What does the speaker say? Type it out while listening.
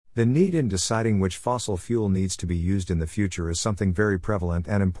The need in deciding which fossil fuel needs to be used in the future is something very prevalent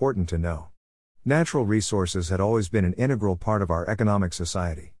and important to know. Natural resources had always been an integral part of our economic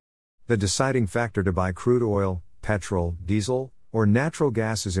society. The deciding factor to buy crude oil, petrol, diesel, or natural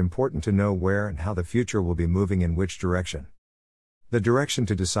gas is important to know where and how the future will be moving in which direction. The direction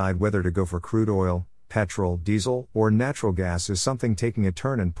to decide whether to go for crude oil, petrol, diesel, or natural gas is something taking a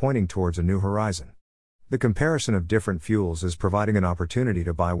turn and pointing towards a new horizon. The comparison of different fuels is providing an opportunity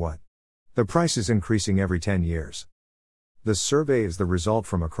to buy what? The price is increasing every 10 years. The survey is the result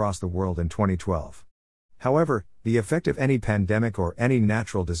from across the world in 2012. However, the effect of any pandemic or any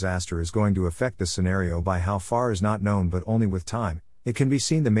natural disaster is going to affect the scenario by how far is not known, but only with time, it can be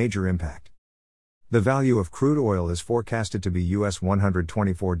seen the major impact. The value of crude oil is forecasted to be US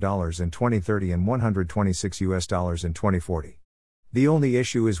 $124 in 2030 and $126 in 2040. The only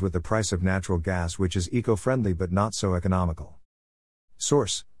issue is with the price of natural gas, which is eco-friendly but not so economical.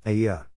 Source: AEA.